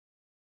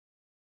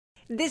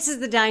This is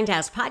the Dying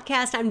Task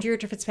Podcast. I'm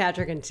Deirdre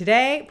Fitzpatrick, and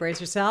today, brace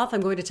yourself,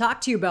 I'm going to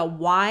talk to you about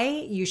why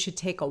you should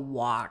take a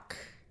walk.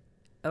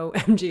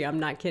 OMG, I'm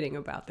not kidding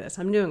about this.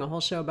 I'm doing a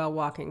whole show about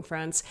walking,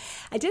 friends.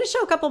 I did a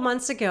show a couple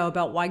months ago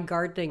about why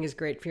gardening is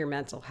great for your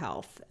mental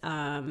health.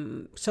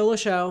 Solo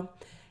show.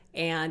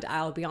 And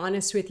I'll be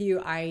honest with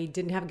you, I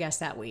didn't have a guest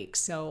that week.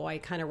 So I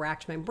kind of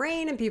racked my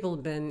brain, and people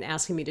have been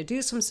asking me to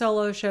do some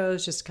solo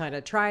shows, just kind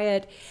of try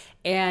it.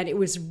 And it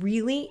was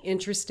really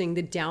interesting.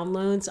 The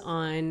downloads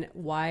on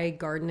why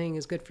gardening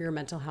is good for your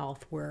mental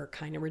health were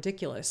kind of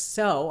ridiculous.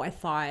 So I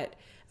thought,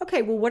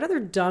 okay, well, what other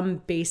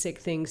dumb basic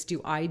things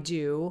do I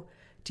do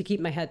to keep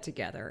my head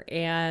together?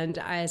 And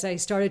as I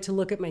started to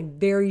look at my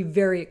very,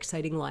 very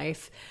exciting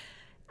life,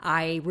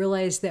 I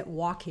realized that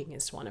walking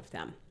is one of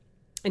them.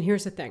 And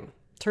here's the thing.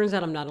 Turns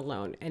out I'm not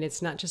alone, and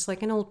it's not just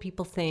like an old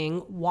people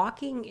thing.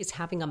 Walking is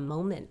having a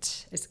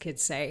moment, as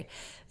kids say.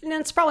 And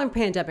it's probably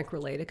pandemic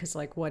related, because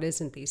like what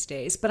isn't these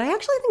days? But I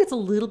actually think it's a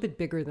little bit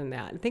bigger than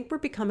that. I think we're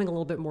becoming a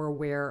little bit more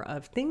aware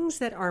of things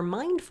that are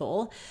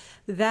mindful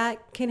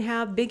that can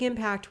have big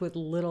impact with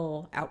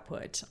little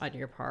output on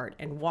your part.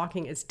 And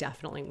walking is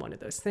definitely one of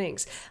those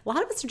things. A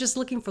lot of us are just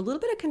looking for a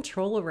little bit of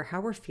control over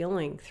how we're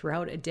feeling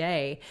throughout a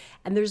day.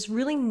 And there's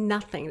really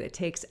nothing that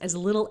takes as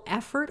little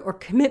effort or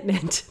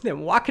commitment than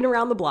walking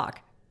around the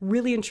block.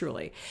 Really and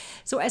truly.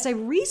 So as I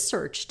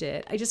researched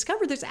it, I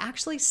discovered there's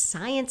actually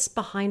science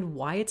behind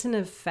why it's an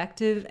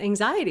effective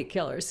anxiety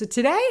killer. So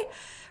today,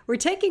 we're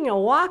taking a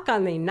walk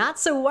on the not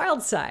so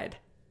wild side.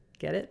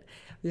 Get it?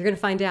 You're going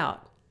to find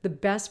out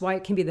why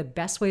it can be the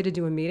best way to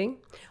do a meeting,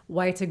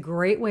 why it's a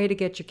great way to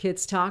get your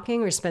kids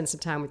talking or spend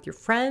some time with your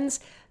friends,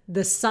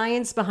 the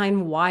science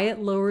behind why it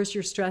lowers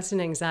your stress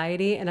and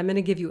anxiety, and I'm going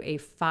to give you a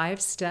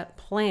 5-step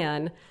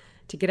plan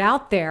to get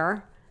out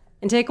there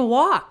and take a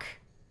walk.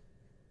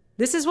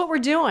 This is what we're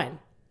doing.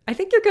 I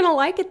think you're going to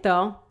like it,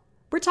 though.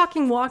 We're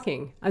talking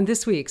walking on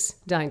this week's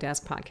Dying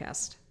Task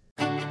Podcast.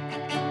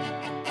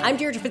 I'm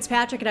Deirdre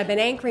Fitzpatrick, and I've been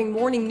anchoring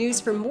morning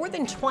news for more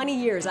than 20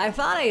 years. I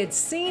thought I had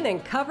seen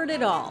and covered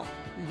it all.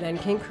 Then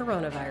came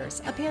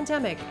coronavirus, a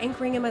pandemic,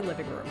 anchoring in my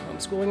living room,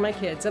 homeschooling my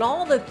kids, and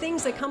all the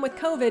things that come with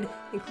COVID,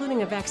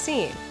 including a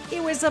vaccine.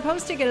 It was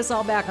supposed to get us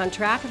all back on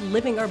track,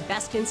 living our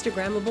best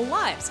Instagrammable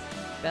lives.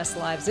 Best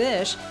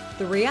lives-ish.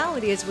 The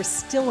reality is we're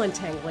still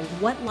untangling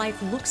what life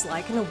looks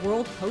like in a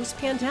world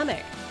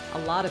post-pandemic. A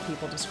lot of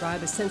people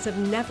describe a sense of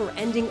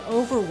never-ending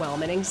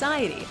overwhelm and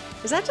anxiety.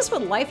 Is that just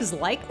what life is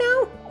like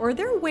now? Or are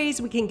there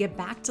ways we can get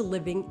back to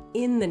living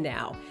in the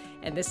now?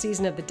 And this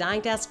season of the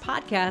Dying Task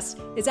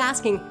Podcast is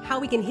asking how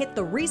we can hit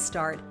the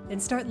restart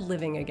and start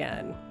living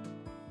again.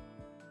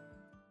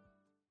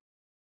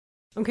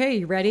 Okay,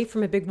 you ready for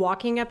my big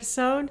walking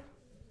episode?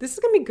 This is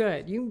going to be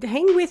good. You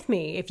hang with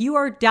me. If you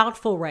are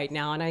doubtful right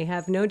now, and I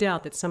have no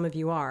doubt that some of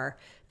you are,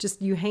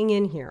 just you hang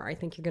in here. I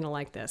think you're going to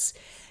like this.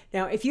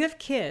 Now, if you have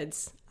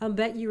kids, I'll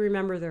bet you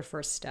remember their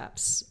first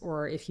steps.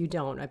 Or if you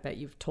don't, I bet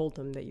you've told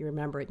them that you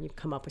remember it and you've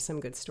come up with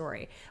some good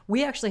story.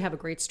 We actually have a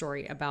great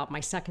story about my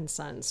second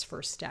son's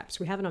first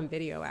steps. We have it on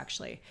video,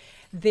 actually.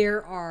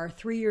 There are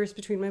 3 years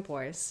between my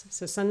boys.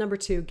 So son number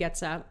 2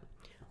 gets up,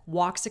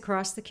 walks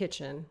across the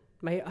kitchen.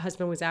 My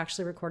husband was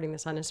actually recording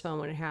this on his phone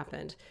when it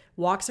happened.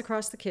 Walks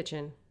across the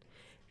kitchen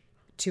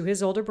to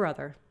his older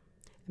brother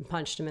and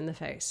punched him in the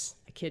face.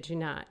 I kid you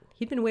not.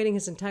 He'd been waiting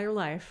his entire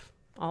life,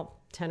 all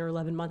 10 or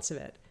 11 months of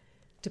it,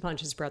 to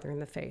punch his brother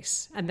in the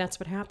face. And that's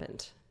what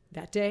happened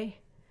that day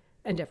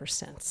and ever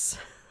since.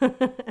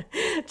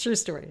 True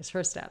story, his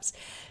first steps.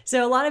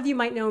 So a lot of you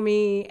might know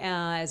me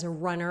as a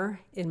runner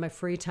in my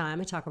free time.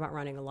 I talk about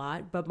running a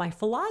lot, but my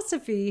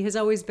philosophy has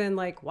always been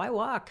like, why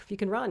walk? If you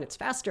can run, it's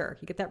faster.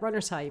 You get that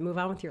runner's high, you move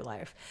on with your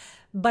life.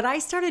 But I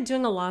started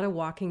doing a lot of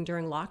walking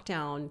during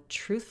lockdown,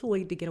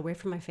 truthfully, to get away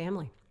from my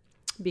family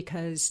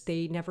because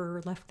they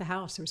never left the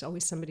house. There was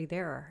always somebody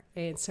there.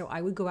 And so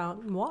I would go out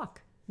and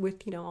walk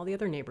with, all the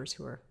other neighbors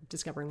who were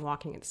discovering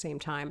walking at the same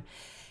time.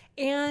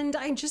 And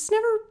I just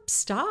never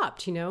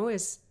stopped,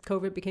 as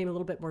COVID became a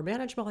little bit more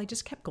manageable. I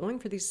just kept going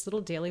for these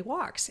little daily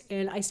walks.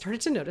 And I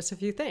started to notice a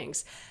few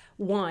things.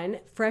 One,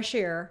 fresh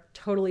air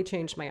totally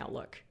changed my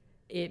outlook.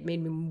 It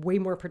made me way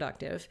more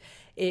productive.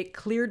 It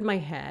cleared my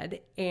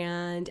head,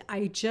 and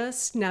I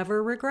just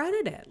never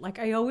regretted it. Like,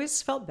 I always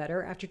felt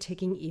better after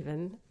taking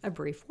even a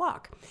brief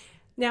walk.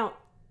 Now,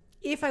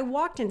 if I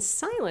walked in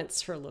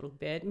silence for a little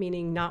bit,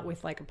 meaning not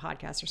with like a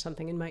podcast or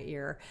something in my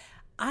ear,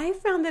 I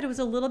found that it was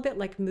a little bit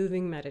like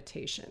moving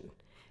meditation.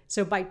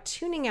 So by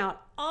tuning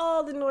out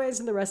all the noise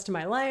in the rest of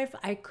my life,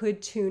 I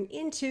could tune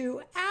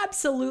into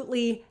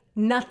absolutely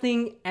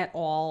nothing at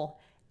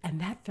all. And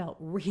that felt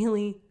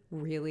really,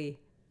 really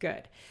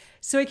good.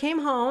 So I came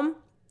home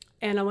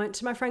and I went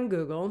to my friend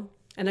Google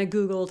and I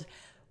Googled,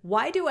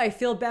 why do I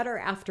feel better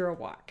after a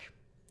walk?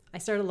 I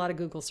started a lot of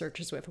Google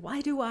searches with,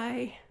 why do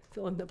I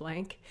fill in the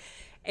blank?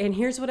 And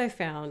here's what I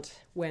found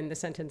when the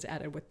sentence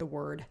added with the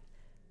word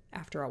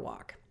after a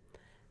walk.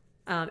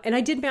 And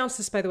I did bounce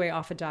this, by the way,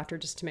 off a doctor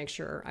just to make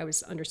sure I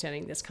was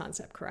understanding this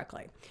concept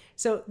correctly.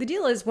 So the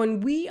deal is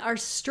when we are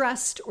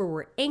stressed or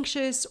we're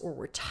anxious or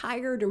we're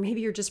tired or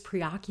maybe you're just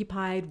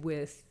preoccupied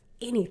with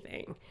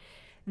anything,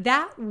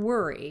 that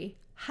worry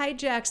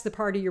hijacks the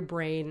part of your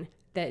brain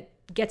that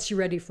gets you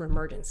ready for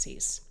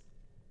emergencies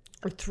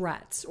or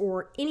threats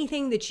or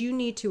anything that you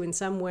need to in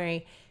some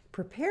way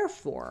prepare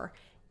for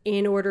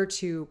in order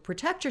to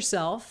protect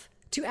yourself,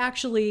 to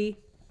actually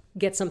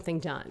get something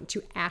done,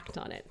 to act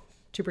on it,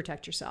 to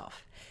protect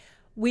yourself.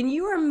 When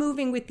you are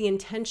moving with the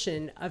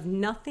intention of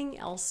nothing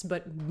else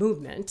but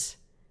movement,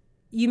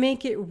 you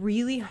make it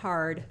really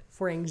hard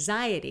for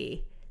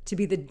anxiety to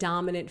be the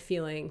dominant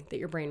feeling that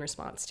your brain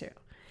responds to.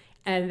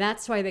 And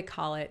that's why they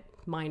call it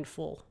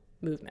mindful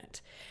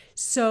movement.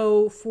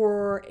 So,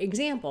 for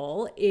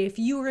example, if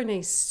you were in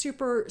a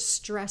super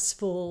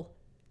stressful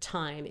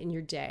time in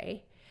your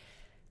day,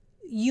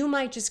 you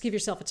might just give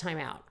yourself a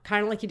timeout,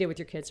 kind of like you did with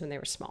your kids when they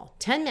were small.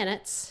 10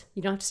 minutes,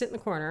 you don't have to sit in the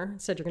corner.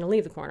 Instead, you're going to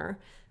leave the corner.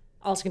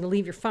 Also going to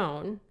leave your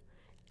phone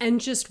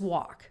and just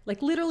walk.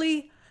 Like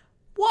literally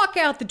walk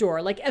out the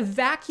door, like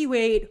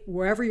evacuate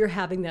wherever you're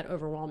having that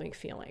overwhelming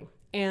feeling.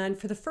 And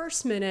for the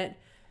first minute,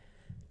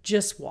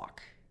 just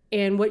walk.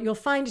 And what you'll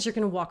find is you're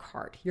going to walk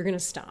hard. You're going to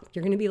stomp.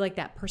 You're going to be like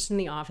that person in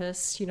the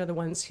office, you know, the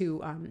ones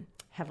who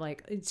have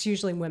like, it's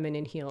usually women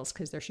in heels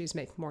because their shoes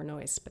make more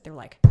noise, but they're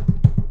like,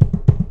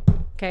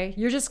 okay,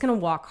 you're just going to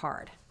walk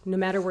hard. No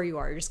matter where you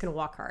are, you're just going to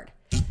walk hard.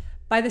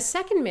 By the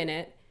second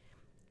minute,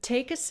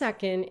 take a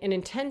second and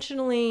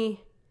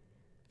intentionally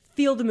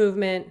feel the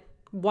movement,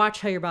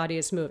 watch how your body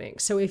is moving.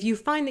 So if you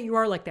find that you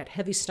are like that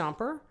heavy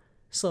stomper,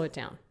 slow it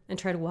down and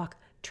try to walk,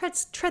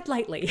 tread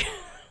lightly.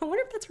 I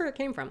wonder if that's where it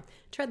came from.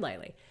 Tread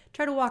lightly.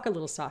 Try to walk a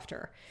little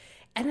softer.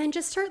 And then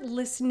just start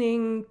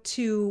listening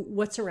to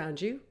what's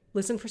around you.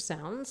 Listen for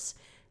sounds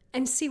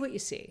and see what you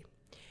see.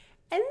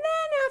 And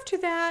then after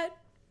that,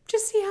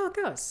 just see how it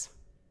goes.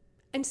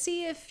 And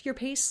see if your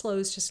pace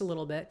slows just a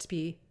little bit to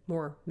be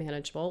more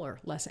manageable or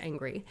less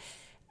angry.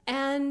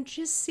 And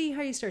just see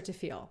how you start to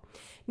feel.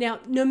 Now,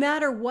 no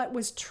matter what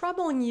was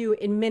troubling you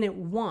in minute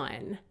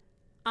 1,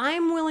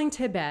 I'm willing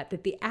to bet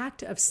that the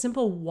act of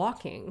simple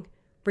walking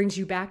brings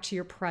you back to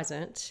your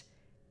present.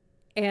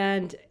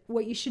 And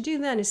what you should do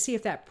then is see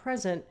if that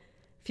present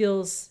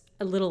feels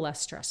a little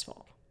less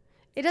stressful.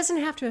 It doesn't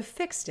have to have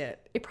fixed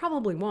it. It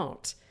probably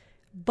won't.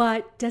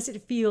 But does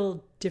it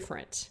feel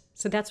different?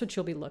 So that's what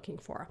you'll be looking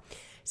for.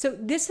 So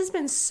this has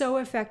been so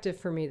effective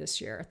for me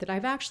this year that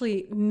I've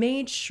actually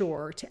made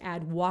sure to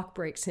add walk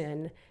breaks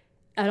in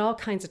at all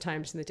kinds of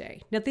times in the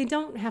day. Now, they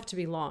don't have to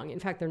be long. In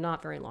fact, they're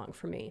not very long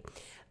for me.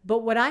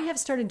 But what I have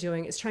started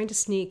doing is trying to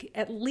sneak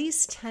at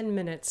least 10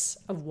 minutes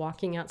of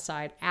walking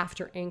outside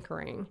after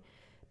anchoring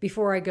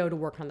before I go to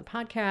work on the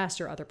podcast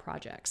or other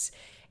projects.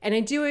 And I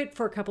do it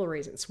for a couple of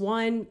reasons.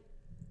 One,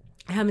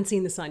 I haven't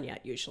seen the sun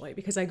yet usually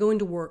because I go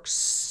into work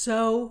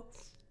so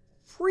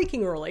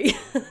freaking early.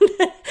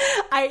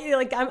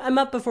 I'm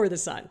up before the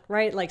sun,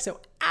 right? Like,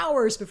 so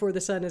hours before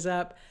the sun is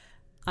up,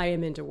 I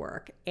am into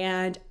work,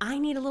 and I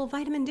need a little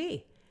vitamin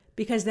D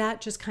because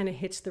that just kind of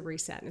hits the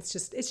reset. It's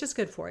just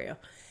good for you.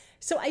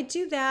 So I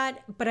do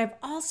that, but I've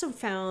also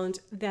found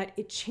that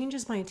it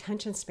changes my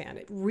attention span.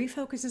 It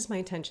refocuses my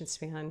attention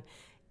span,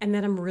 and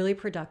that I'm really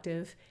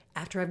productive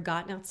after I've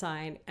gotten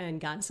outside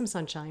and gotten some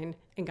sunshine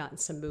and gotten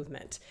some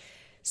movement.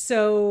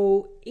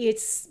 So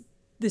it's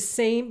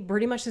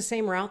pretty much the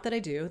same route that I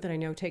do that I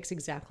know takes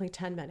exactly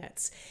 10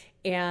 minutes.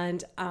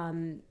 And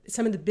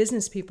some of the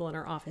business people in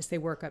our office, they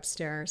work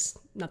upstairs.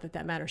 Not that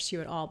that matters to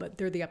you at all, but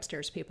they're the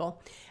upstairs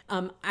people.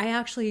 I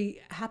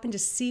actually happened to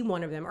see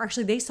one of them, or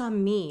actually they saw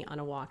me on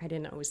a walk. I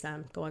didn't know it was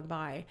them going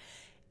by.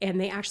 And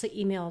they actually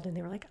emailed and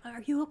they were like,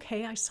 "Are you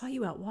okay? I saw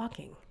you out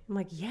walking." I'm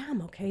like, "Yeah,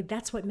 I'm okay.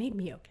 That's what made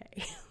me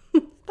okay."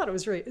 I thought it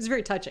was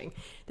very touching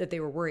that they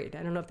were worried.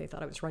 I don't know if they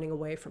thought I was running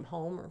away from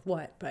home or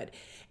what. But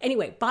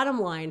anyway, bottom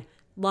line,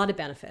 a lot of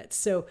benefits.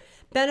 So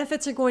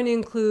benefits are going to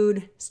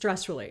include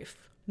stress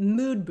relief,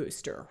 mood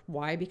booster.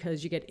 Why?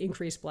 Because you get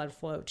increased blood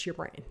flow to your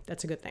brain.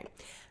 That's a good thing.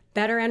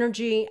 Better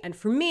energy. And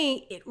for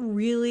me, it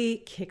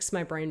really kicks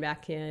my brain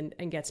back in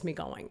and gets me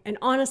going. And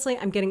honestly,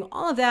 I'm getting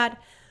all of that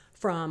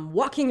from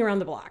walking around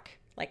the block.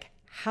 Like,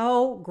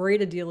 how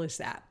great a deal is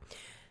that?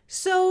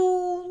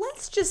 So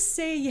let's just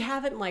say you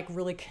haven't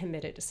really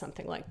committed to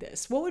something like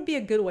this. What would be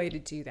a good way to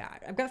do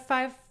that? I've got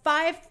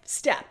five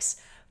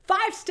steps.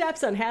 5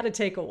 steps on how to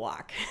take a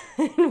walk.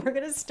 And we're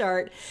going to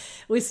start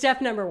with step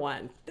number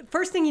 1. The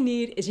first thing you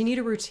need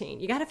a routine.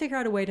 You got to figure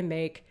out a way to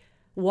make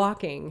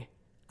walking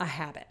a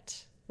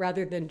habit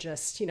rather than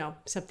just,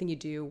 something you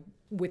do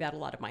without a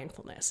lot of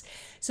mindfulness.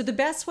 So the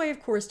best way,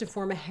 of course, to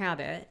form a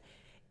habit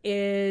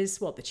is,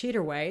 the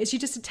cheater way, is you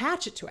just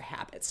attach it to a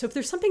habit. So if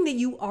there's something that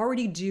you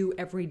already do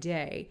every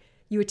day,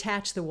 you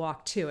attach the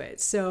walk to it.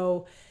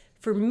 So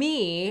for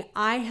me,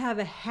 I have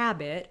a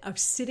habit of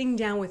sitting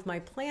down with my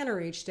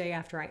planner each day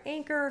after I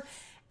anchor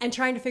and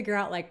trying to figure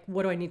out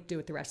what do I need to do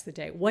with the rest of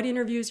the day? What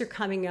interviews are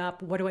coming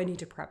up? What do I need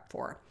to prep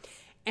for?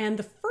 And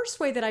the first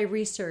way that I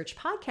research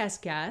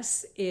podcast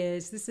guests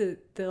this is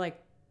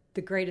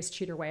the greatest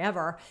cheater way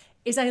ever,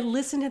 is I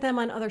listen to them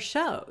on other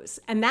shows.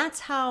 And that's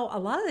how a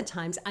lot of the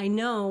times I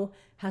know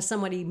how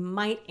somebody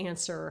might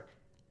answer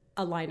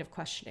a line of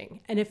questioning.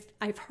 And if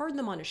I've heard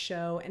them on a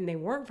show and they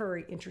weren't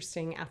very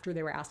interesting after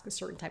they were asked a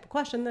certain type of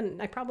question, then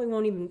I probably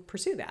won't even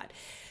pursue that.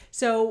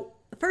 So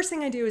the first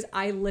thing I do is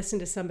I listen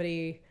to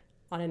somebody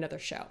on another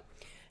show.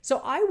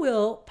 So I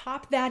will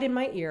pop that in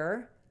my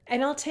ear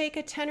and I'll take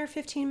a 10 or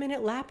 15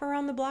 minute lap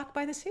around the block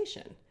by the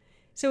station.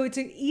 So it's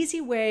an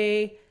easy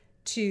way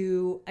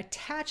to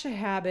attach a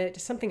habit to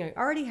something I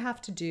already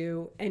have to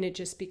do, and it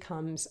just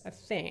becomes a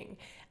thing.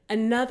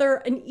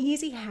 An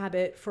easy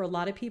habit for a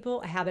lot of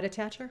people, a habit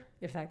attacher,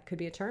 if that could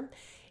be a term,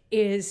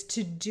 is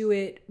to do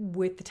it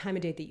with the time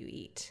of day that you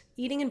eat.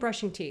 Eating and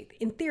brushing teeth.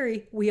 In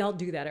theory, we all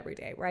do that every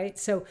day, right?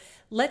 So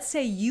let's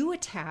say you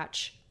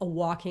attach a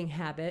walking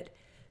habit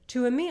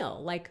to a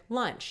meal, like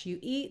lunch. You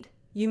eat,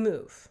 you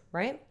move,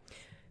 right?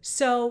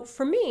 So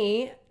for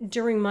me,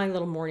 during my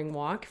little morning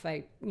walk, if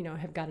I,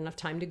 have got enough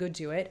time to go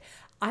do it,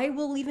 I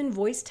will even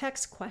voice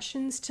text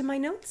questions to my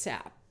notes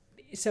app.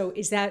 So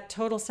is that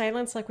total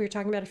silence like we were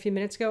talking about a few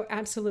minutes ago?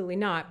 Absolutely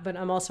not, but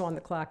I'm also on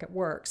the clock at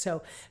work.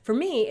 So for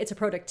me, it's a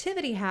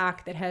productivity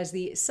hack that has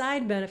the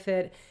side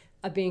benefit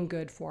of being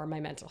good for my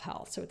mental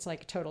health. So it's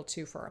like a total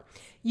twofer.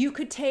 You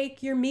could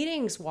take your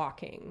meetings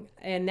walking,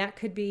 and that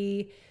could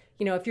be,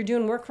 if you're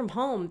doing work from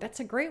home,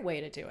 that's a great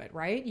way to do it,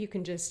 right? You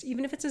can just,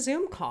 even if it's a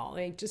Zoom call,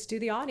 just do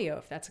the audio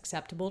if that's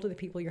acceptable to the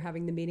people you're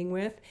having the meeting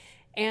with,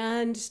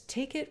 and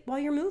take it while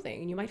you're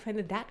moving. And you might find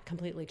that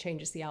completely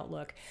changes the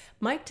outlook.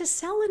 Mike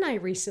Tassell and I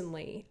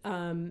recently,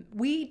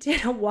 we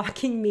did a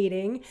walking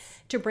meeting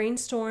to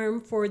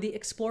brainstorm for the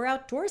Explore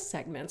Outdoors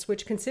segments,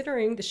 which,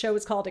 considering the show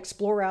is called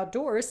Explore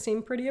Outdoors,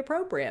 seemed pretty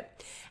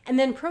appropriate. And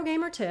then pro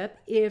gamer tip,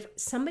 if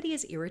somebody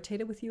is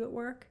irritated with you at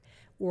work,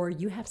 or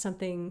you have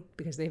something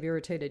because they've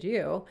irritated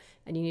you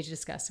and you need to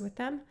discuss it with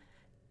them,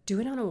 do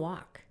it on a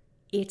walk.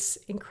 It's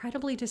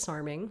incredibly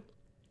disarming.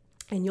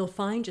 And you'll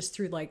find just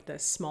through like the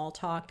small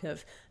talk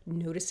of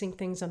noticing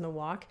things on the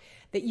walk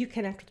that you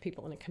connect with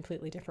people in a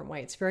completely different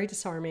way. It's very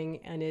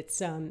disarming, and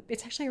it's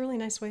actually a really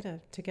nice way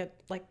to get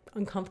like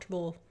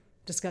uncomfortable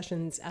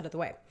discussions out of the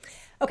way.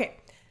 Okay,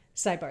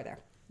 sidebar there.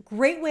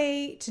 Great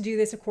way to do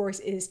this, of course,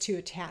 is to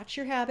attach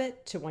your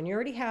habit to one you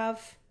already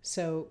have.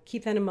 So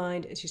keep that in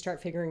mind as you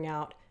start figuring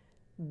out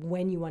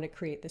when you want to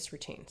create this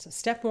routine. So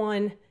step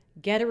 1,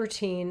 get a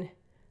routine,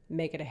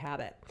 make it a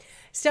habit.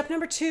 Step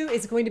number 2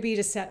 is going to be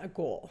to set a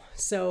goal.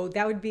 So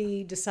that would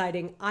be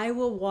deciding I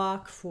will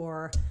walk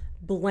for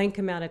blank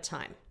amount of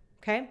time.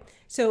 Okay.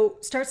 So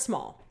start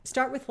small.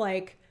 Start with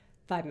like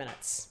 5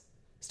 minutes.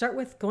 Start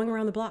with going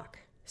around the block.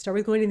 Start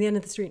with going to the end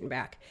of the street and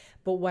back.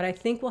 But what I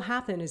think will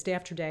happen is day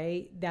after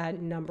day, that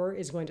number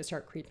is going to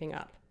start creeping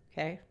up.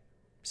 Okay.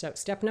 So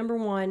step number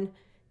 1,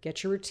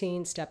 get your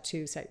routine. Step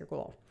 2, set your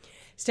goal.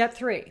 Step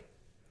 3,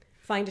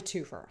 find a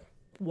twofer.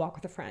 Walk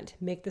with a friend.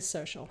 Make this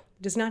social.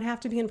 It does not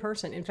have to be in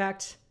person. In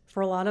fact,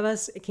 for a lot of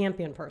us, it can't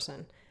be in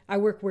person. I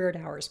work weird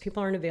hours.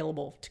 People aren't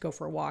available to go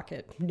for a walk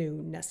at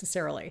noon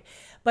necessarily.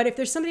 But if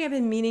there's somebody I've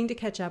been meaning to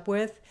catch up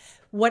with,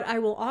 what I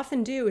will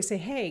often do is say,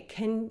 hey,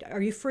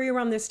 are you free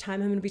around this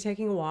time? I'm going to be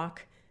taking a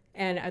walk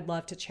and I'd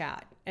love to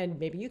chat. And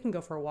maybe you can go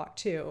for a walk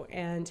too.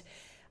 And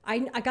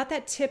I got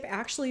that tip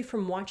actually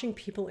from watching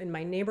people in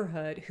my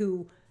neighborhood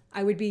who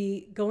I would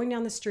be going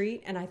down the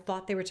street and I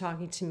thought they were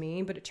talking to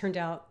me, but it turned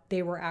out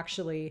they were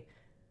actually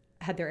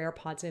had their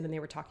AirPods in and they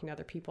were talking to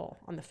other people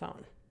on the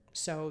phone.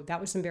 So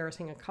that was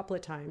embarrassing a couple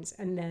of times.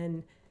 And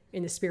then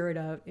in the spirit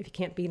of, if you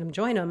can't beat them,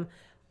 join them,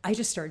 I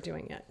just started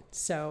doing it.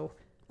 So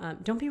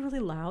don't be really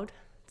loud.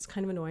 It's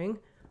kind of annoying,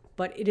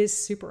 but it is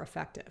super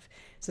effective.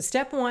 So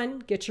step 1,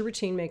 get your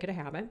routine, make it a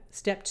habit.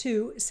 Step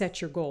 2,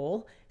 set your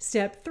goal.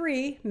 Step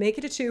 3, make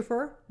it a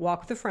twofer,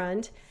 walk with a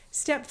friend.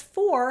 Step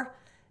 4,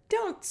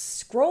 don't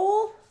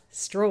scroll,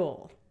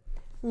 stroll.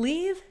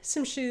 Leave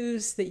some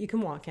shoes that you can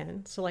walk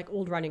in, so like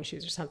old running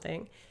shoes or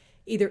something,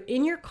 either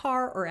in your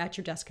car or at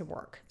your desk at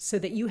work, so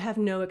that you have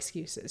no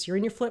excuses. You're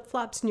in your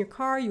flip-flops in your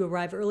car, you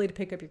arrive early to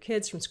pick up your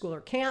kids from school or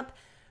camp,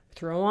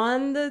 throw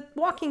on the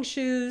walking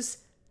shoes,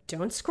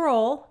 don't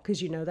scroll, because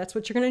you know that's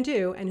what you're going to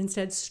do, and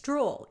instead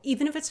stroll.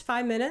 Even if it's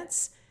 5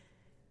 minutes,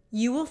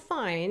 you will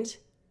find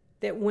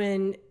that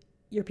when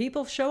your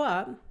people show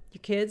up,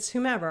 your kids,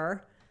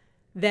 whomever,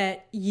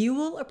 that you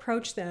will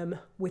approach them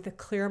with a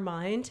clear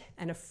mind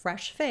and a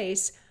fresh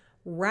face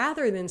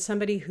rather than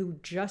somebody who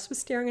just was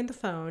staring at the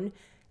phone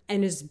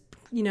and is,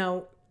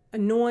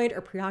 annoyed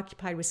or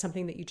preoccupied with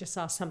something that you just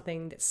saw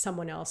something that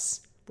someone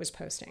else was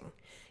posting.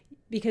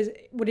 Because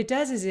what it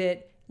does is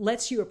it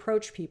lets you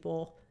approach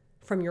people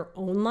from your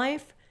own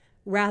life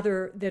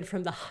rather than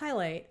from the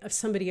highlight of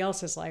somebody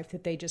else's life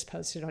that they just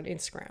posted on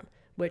Instagram,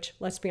 which,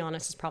 let's be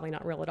honest, is probably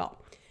not real at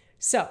all.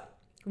 So,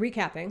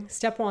 recapping,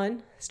 step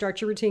 1, start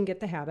your routine,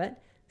 get the habit.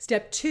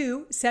 Step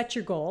 2, set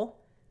your goal.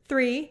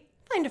 3,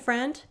 find a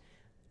friend.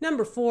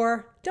 Number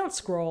 4, don't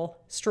scroll,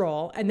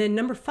 stroll. And then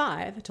number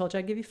 5, I told you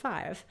I'd give you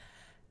 5.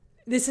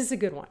 This is a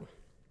good one.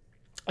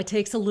 It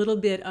takes a little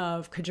bit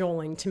of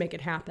cajoling to make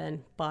it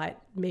happen,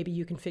 but maybe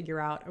you can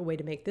figure out a way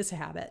to make this a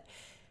habit.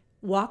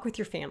 Walk with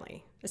your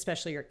family,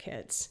 especially your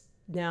kids.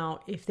 Now,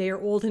 if they are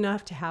old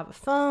enough to have a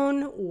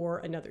phone or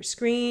another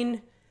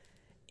screen,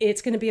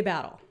 it's going to be a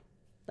battle.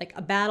 like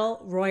a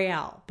battle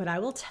royale. But I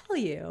will tell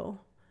you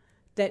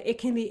that it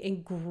can be a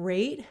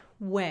great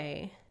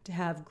way to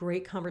have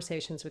great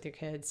conversations with your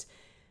kids,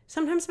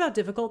 sometimes about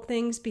difficult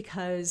things,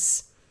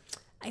 because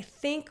I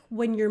think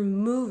when you're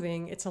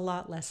moving, it's a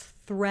lot less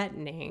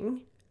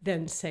threatening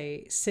than,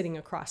 say, sitting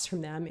across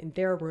from them in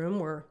their room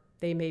where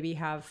they maybe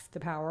have the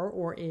power,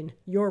 or in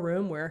your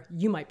room where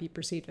you might be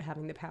perceived as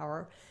having the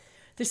power.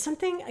 There's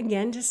something,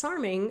 again,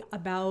 disarming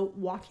about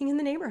walking in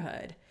the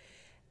neighborhood.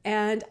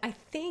 And I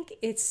think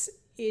it's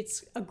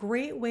a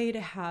great way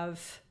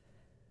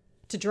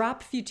to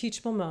drop a few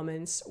teachable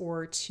moments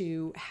or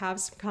to have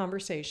some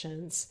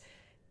conversations,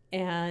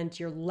 and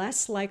you're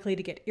less likely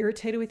to get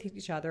irritated with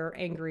each other,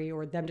 angry,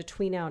 or them to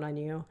tween out on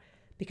you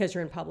because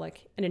you're in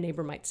public and a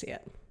neighbor might see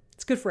it.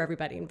 It's good for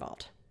everybody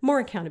involved. More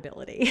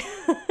accountability.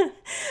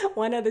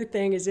 One other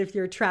thing is, if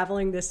you're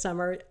traveling this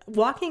summer,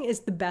 walking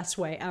is the best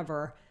way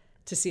ever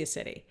to see a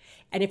city.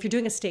 And if you're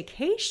doing a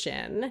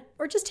staycation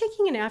or just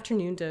taking an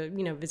afternoon to,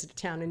 visit a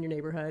town in your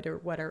neighborhood or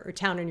whatever, or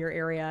town in your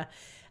area,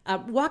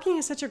 walking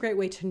is such a great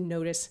way to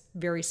notice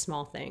very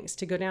small things,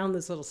 to go down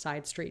those little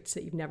side streets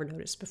that you've never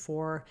noticed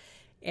before.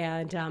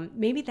 And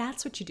maybe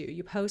that's what you do.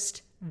 You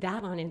post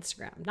that on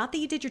Instagram. Not that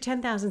you did your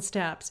 10,000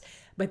 steps,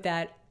 but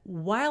that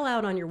while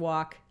out on your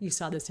walk, you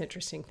saw this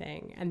interesting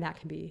thing. And that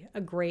can be a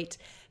great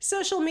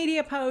social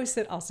media post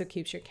that also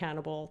keeps you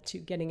accountable to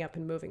getting up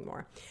and moving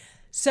more.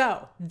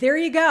 So there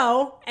you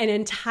go, an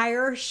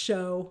entire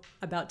show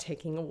about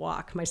taking a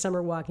walk, my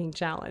summer walking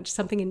challenge,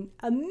 something in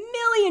a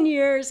million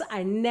years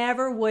I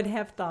never would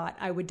have thought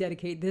I would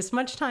dedicate this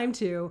much time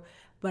to.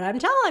 But I'm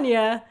telling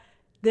you,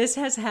 this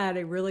has had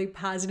a really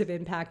positive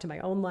impact in my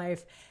own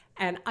life,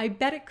 and I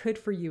bet it could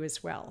for you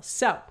as well.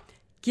 So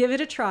give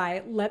it a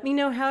try. Let me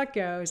know how it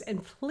goes.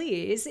 And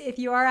please, if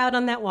you are out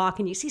on that walk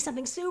and you see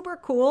something super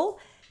cool,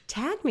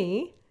 tag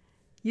me.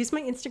 Use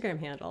my Instagram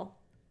handle,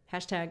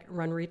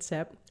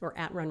 #RunReadSip or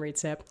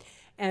 @RunReadSip.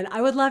 And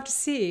I would love to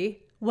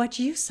see what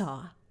you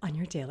saw on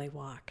your daily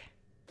walk.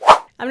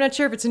 I'm not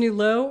sure if it's a new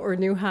low or a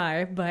new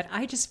high, but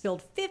I just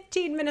filled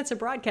 15 minutes of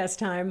broadcast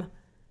time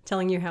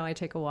telling you how I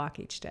take a walk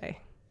each day.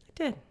 I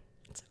did.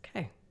 It's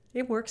okay.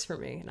 It works for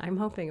me, and I'm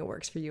hoping it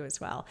works for you as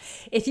well.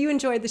 If you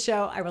enjoyed the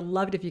show, I would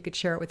love it if you could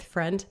share it with a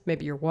friend,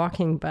 maybe your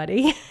walking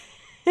buddy.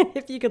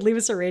 If you could leave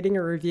us a rating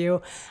or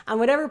review on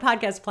whatever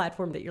podcast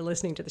platform that you're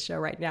listening to the show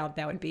right now,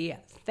 that would be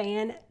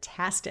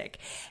fantastic.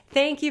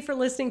 Thank you for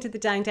listening to the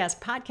Dying to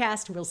Ask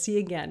podcast. We'll see you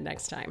again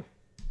next time.